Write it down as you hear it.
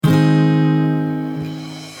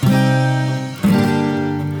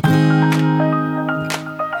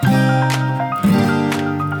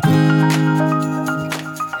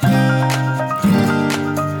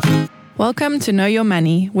to Know Your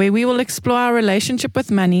Money, where we will explore our relationship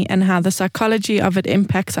with money and how the psychology of it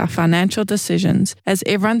impacts our financial decisions, as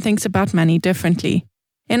everyone thinks about money differently.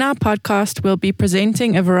 In our podcast, we'll be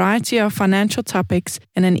presenting a variety of financial topics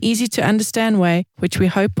in an easy-to-understand way, which we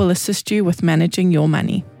hope will assist you with managing your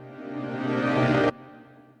money.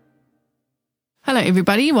 Hello,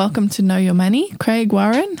 everybody. Welcome to Know Your Money. Craig,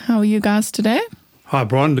 Warren, how are you guys today? Hi,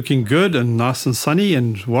 Brian, looking good and nice and sunny,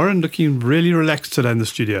 and Warren looking really relaxed today in the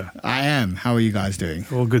studio. I am. How are you guys doing?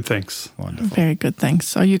 All good, thanks. Wonderful. Very good,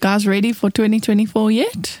 thanks. Are you guys ready for 2024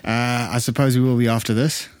 yet? I suppose we will be after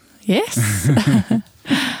this. Yes.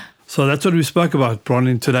 So that's what we spoke about, Brian,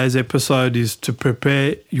 in today's episode, is to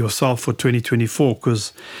prepare yourself for 2024,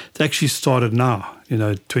 because it's actually started now.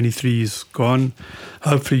 23 is gone.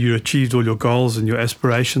 Hopefully you achieved all your goals and your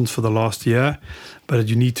aspirations for the last year, but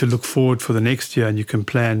you need to look forward for the next year, and you can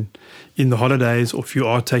plan in the holidays, or if you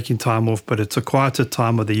are taking time off, but it's a quieter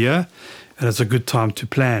time of the year and it's a good time to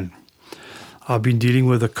plan. I've been dealing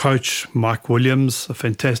with a coach, Mike Williams, a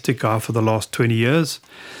fantastic guy for the last 20 years,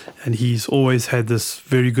 and he's always had this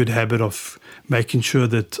very good habit of making sure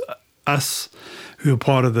that us who are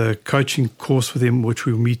part of the coaching course with him, which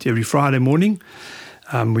we meet every Friday morning,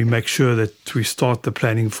 we make sure that we start the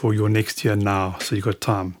planning for your next year now, so you've got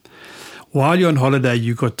time. While you're on holiday,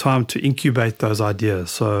 you've got time to incubate those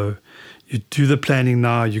ideas. So you do the planning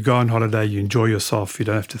now, you go on holiday, you enjoy yourself, you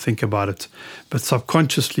don't have to think about it. But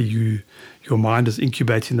subconsciously, your mind is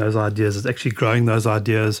incubating those ideas. It's actually growing those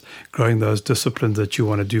ideas, growing those disciplines that you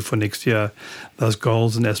want to do for next year, those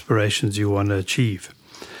goals and aspirations you want to achieve.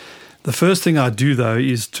 The first thing I do, though,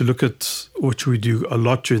 is to look at, which we do a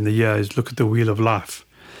lot during the year, is look at the Wheel of Life.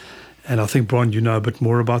 And I think, Brian, you know a bit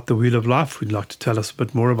more about the Wheel of Life. Would you like to tell us a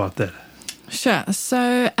bit more about that? Sure.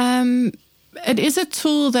 So it is a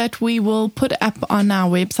tool that we will put up on our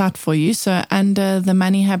website for you. So under the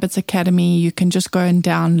Money Habits Academy, you can just go and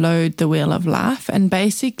download the Wheel of Life. And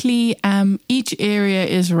basically, each area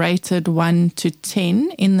is rated 1 to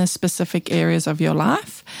 10 in the specific areas of your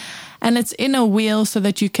life. And it's in a wheel so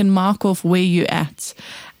that you can mark off where you're at.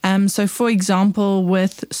 So, for example,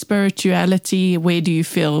 with spirituality, where do you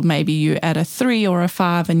feel maybe you're at a 3 or a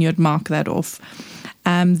 5, and you'd mark that off.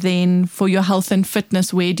 Then for your health and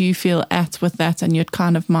fitness, where do you feel at with that? And you'd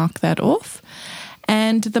kind of mark that off.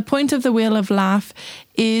 And the point of the Wheel of Life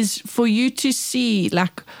is for you to see,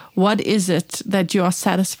 like, what is it that you are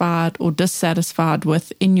satisfied or dissatisfied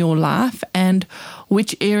with in your life, and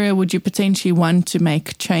which area would you potentially want to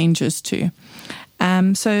make changes to.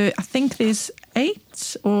 So I think there's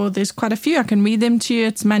 8, or there's quite a few. I can read them to you.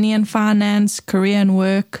 It's money and finance, career and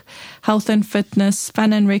work, health and fitness,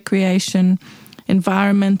 fun and recreation,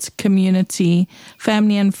 environment, community,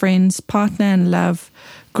 family and friends, partner and love,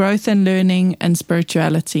 growth and learning, and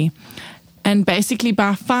spirituality. And basically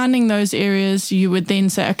by finding those areas, you would then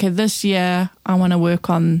say, okay, this year I want to work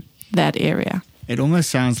on that area. It almost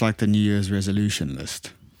sounds like the New Year's resolution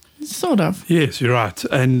list. Sort of. Yes, you're right.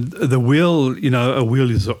 And the wheel, a wheel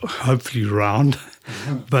is hopefully round,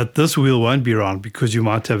 but this wheel won't be round, because you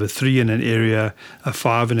might have a 3 in an area, a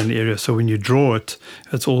 5 in an area. So when you draw it,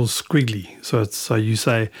 it's all squiggly. So you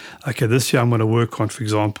say, okay, this year I'm going to work on, for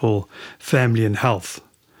example, family and health.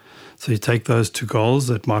 So you take those 2 goals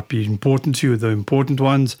that might be important to you, the important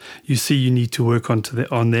ones. You see you need to work on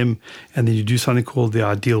them, and then you do something called the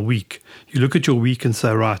ideal week. You look at your week and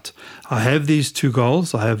say, right, I have these 2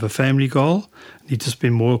 goals. I have a family goal. I need to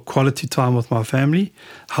spend more quality time with my family.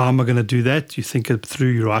 How am I going to do that? You think it through,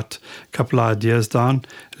 you write a couple of ideas down.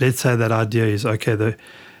 Let's say that idea is, okay, the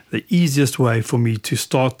easiest way for me to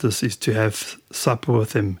start this is to have supper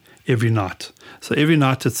with them every night. So every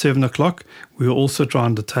night at 7 o'clock, we'll all sit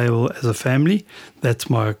around the table as a family. That's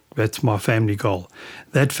my family goal.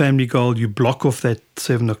 That family goal, you block off that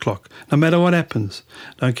 7 o'clock. No matter what happens,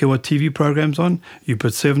 don't care what TV program's on, you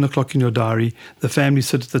put 7 o'clock in your diary. The family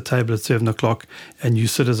sit at the table at 7 o'clock, and you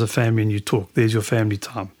sit as a family and you talk. There's your family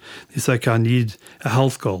time. You say, okay, I need a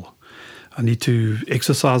health goal. I need to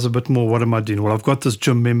exercise a bit more. What am I doing? Well, I've got this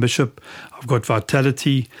gym membership. I've got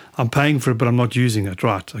Vitality. I'm paying for it, but I'm not using it.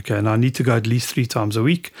 Right. Okay. And I need to go at least 3 times a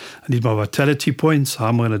week. I need my Vitality points. How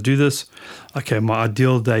am I going to do this? Okay. My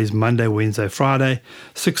ideal day is Monday, Wednesday, Friday.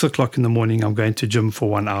 6 o'clock in the morning, I'm going to gym for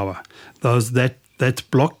 1 hour. That's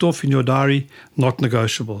blocked off in your diary, not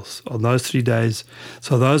negotiables on those 3 days.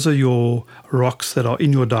 So those are your rocks that are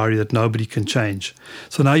in your diary that nobody can change.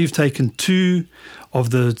 So now you've taken 2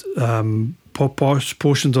 of the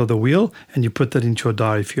portions of the wheel, and you put that into your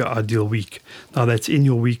diary for your ideal week. Now that's in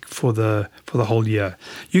your week for the whole year.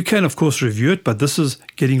 You can, of course, review it, but this is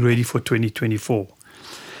getting ready for 2024.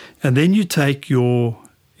 And then you take your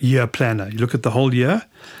year planner. You look at the whole year.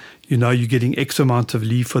 You know you're getting X amount of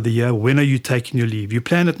leave for the year. When are you taking your leave? You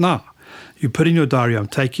plan it now. You put in your diary, I'm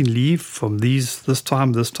taking leave from this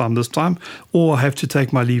time, or I have to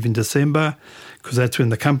take my leave in December because that's when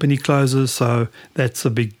the company closes, so that's a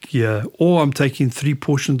big year. Or I'm taking 3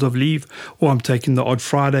 portions of leave, or I'm taking the odd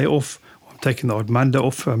Friday off, or I'm taking the odd Monday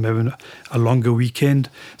off, I'm having a longer weekend.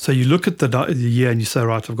 So you look at the year and you say,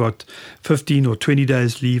 right, I've got 15 or 20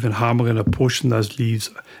 days leave, and how am I going to portion those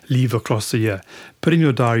leave across the year? Put in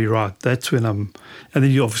your diary, right, that's when and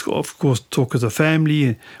then you of course talk as a family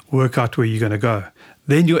and work out where you're going to go.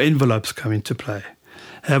 Then your envelopes come into play.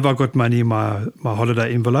 Have I got money in my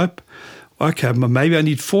holiday envelope? Okay, maybe I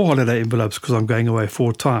need 4 holiday envelopes because I'm going away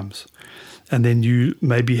 4 times. And then you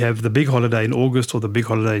maybe have the big holiday in August or the big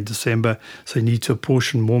holiday in December, so you need to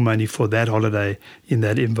apportion more money for that holiday in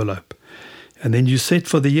that envelope. And then you set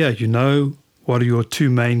for the year. You know what are your 2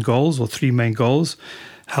 main goals or 3 main goals,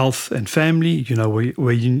 health and family. You know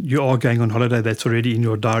where you are going on holiday, that's already in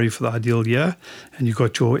your diary for the ideal year, and you've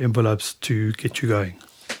got your envelopes to get you going.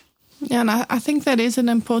 Yeah, and I think that is an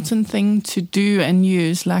important thing to do and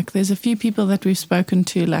use. Like, there's a few people that we've spoken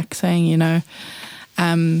to, like saying, you know,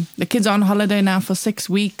 the kids are on holiday now for 6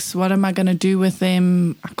 weeks. What am I going to do with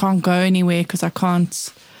them? I can't go anywhere because I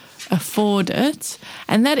can't afford it.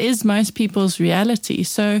 And that is most people's reality.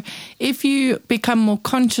 So if you become more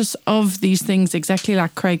conscious of these things, exactly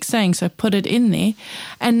like Craig's saying, so put it in there.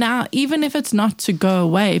 And now, even if it's not to go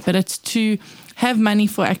away, but it's to have money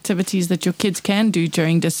for activities that your kids can do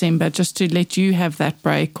during December, just to let you have that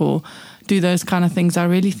break or do those kind of things, I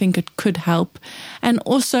really think it could help. And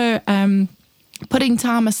also, putting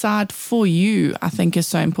time aside for you, I think, is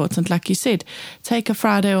so important. Like you said, take a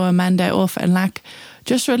Friday or a Monday off and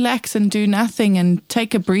just relax and do nothing and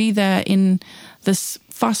take a breather in this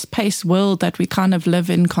fast-paced world that we kind of live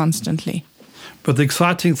in constantly. But the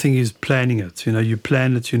exciting thing is planning it. You know, you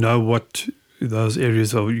plan it, you know what those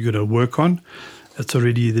areas are you're going to work on.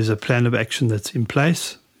 There's a plan of action that's in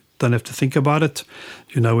place. Don't have to think about it.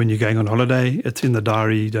 You know when you're going on holiday, it's in the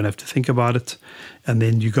diary, you don't have to think about it. And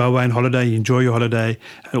then you go away on holiday, you enjoy your holiday,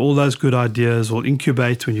 and all those good ideas will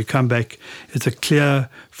incubate when you come back. It's a clear,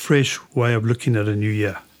 fresh way of looking at a new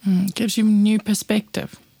year. Gives you new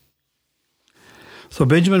perspective. So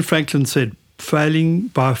Benjamin Franklin said,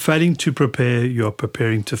 by failing to prepare, you are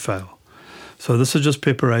preparing to fail. So this is just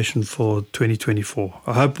preparation for 2024.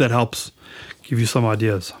 I hope that helps give you some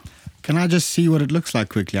ideas. Can I just see what it looks like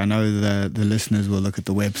quickly? I know the listeners will look at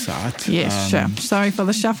the website. Yes, sure. Sorry for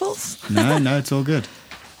the shuffles. No, it's all good.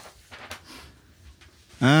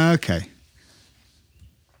 Okay.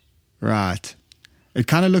 Right. It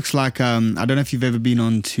kind of looks like, I don't know if you've ever been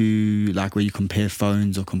on to like where you compare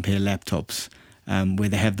phones or compare laptops, where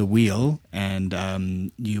they have the wheel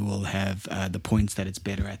and you will have the points that it's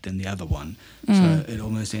better at than the other one. So it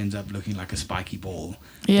almost ends up looking like a spiky ball.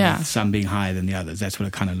 Yeah. With some being higher than the others. That's what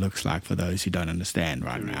it kind of looks like for those who don't understand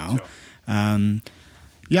right now.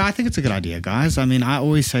 Yeah, I think it's a good idea, guys. I mean, I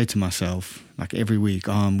always say to myself, like every week,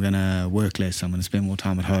 I'm going to work less, I'm going to spend more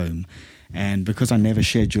time at home. And because I never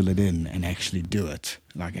schedule it in and actually do it,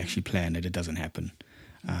 like actually plan it, it doesn't happen.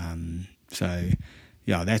 So,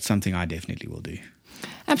 yeah, that's something I definitely will do.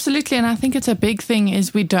 Absolutely, and I think it's a big thing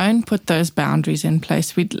is we don't put those boundaries in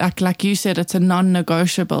place. We like you said, it's a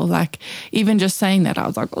non-negotiable. Like even just saying that, I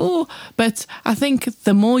was like, oh, but I think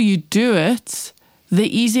the more you do it, the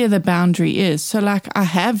easier the boundary is. So like I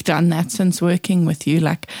have done that since working with you.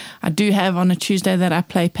 Like I do have on a Tuesday that I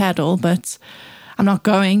play paddle, but I'm not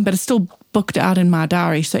going, but it's still booked out in my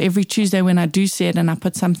diary. So every Tuesday when I do see it and I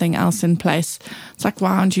put something else in place, it's like,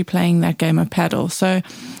 why aren't you playing that game of paddle? So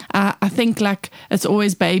I think like it's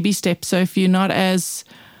always baby steps. So if you're not as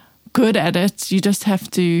good at it, you just have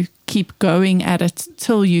to keep going at it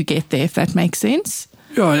till you get there, if that makes sense.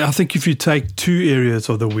 Yeah, I think if you take 2 areas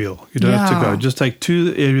of the wheel, you don't have to go. Just take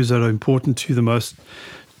 2 areas that are important to you, the most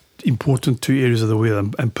important 2 areas of the wheel,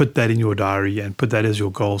 and put that in your diary and put that as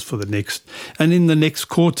your goals for the next. And in the next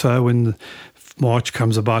quarter, when March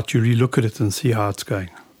comes about, you relook at it and see how it's going.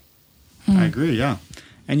 I agree, yeah.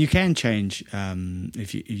 And you can change,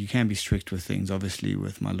 if you can be strict with things. Obviously,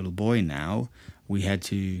 with my little boy now, we had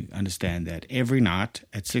to understand that every night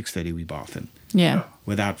at 6:30 we bath him. Yeah.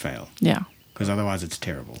 Without fail. Yeah. Because otherwise it's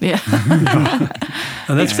terrible. Yeah.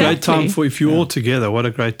 And that's a great time for, if you're all together, what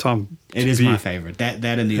a great time. It is my favorite. That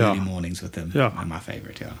and the early mornings with him are my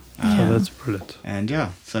favorite, So that's brilliant. And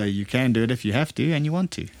so you can do it if you have to and you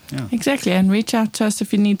want to. Yeah. Exactly. And reach out to us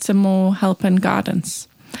if you need some more help and guidance.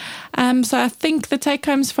 So I think the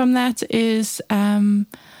take-homes from that is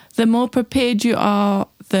the more prepared you are,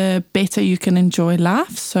 the better you can enjoy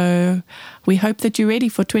life. So we hope that you're ready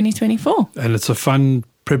for 2024. And it's a fun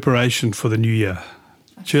preparation for the new year.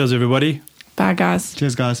 Cheers, everybody. Bye, guys.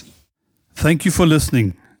 Cheers, guys. Thank you for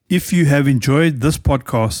listening. If you have enjoyed this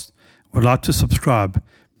podcast, would like to subscribe,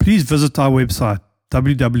 please visit our website,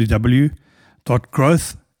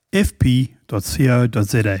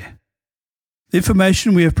 www.growthfp.co.za. The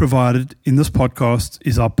information we have provided in this podcast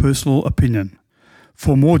is our personal opinion.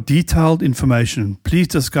 For more detailed information, please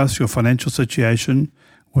discuss your financial situation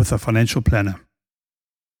with a financial planner.